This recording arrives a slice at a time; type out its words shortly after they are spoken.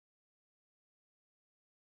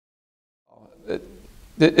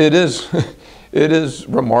it is, it is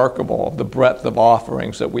remarkable, the breadth of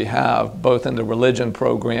offerings that we have, both in the religion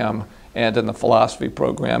program and in the philosophy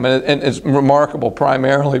program. And it's remarkable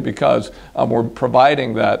primarily because we're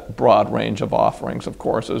providing that broad range of offerings of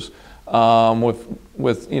courses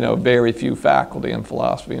with very few faculty in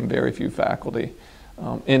philosophy and very few faculty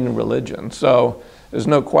in religion. So there's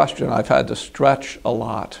no question I've had to stretch a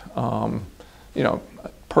lot.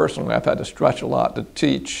 Personally, I've had to stretch a lot to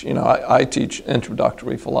teach. I teach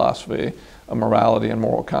introductory philosophy, morality and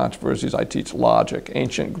moral controversies. I teach logic,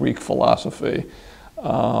 ancient Greek philosophy,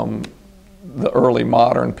 the early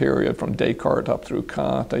modern period from Descartes up through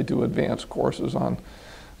Kant. I do advanced courses on,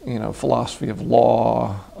 philosophy of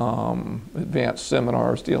law, advanced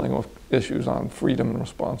seminars dealing with issues on freedom and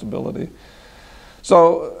responsibility.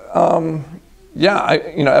 So,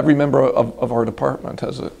 every member of our department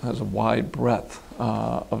has a wide breadth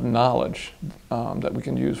of knowledge that we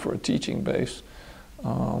can use for a teaching base.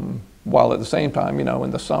 While at the same time, in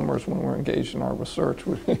the summers when we're engaged in our research,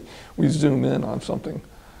 we zoom in on something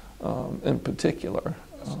in particular.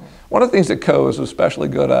 One of the things that Co is especially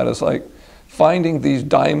good at is like finding these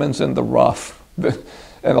diamonds in the rough.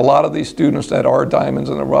 And a lot of these students that are diamonds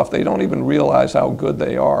in the rough, they don't even realize how good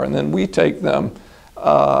they are. And then we take them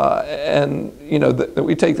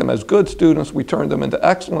we take them as good students, we turn them into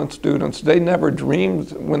excellent students. They never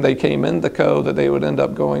dreamed when they came into Co that they would end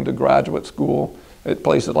up going to graduate school at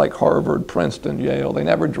places like Harvard, Princeton, Yale. They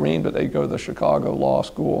never dreamed that they'd go to the Chicago Law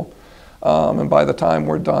School. And by the time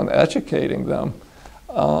we're done educating them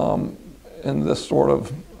in this sort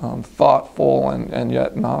of thoughtful and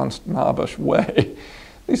yet non-snobbish way,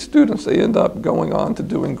 these students, they end up going on to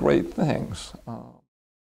doing great things.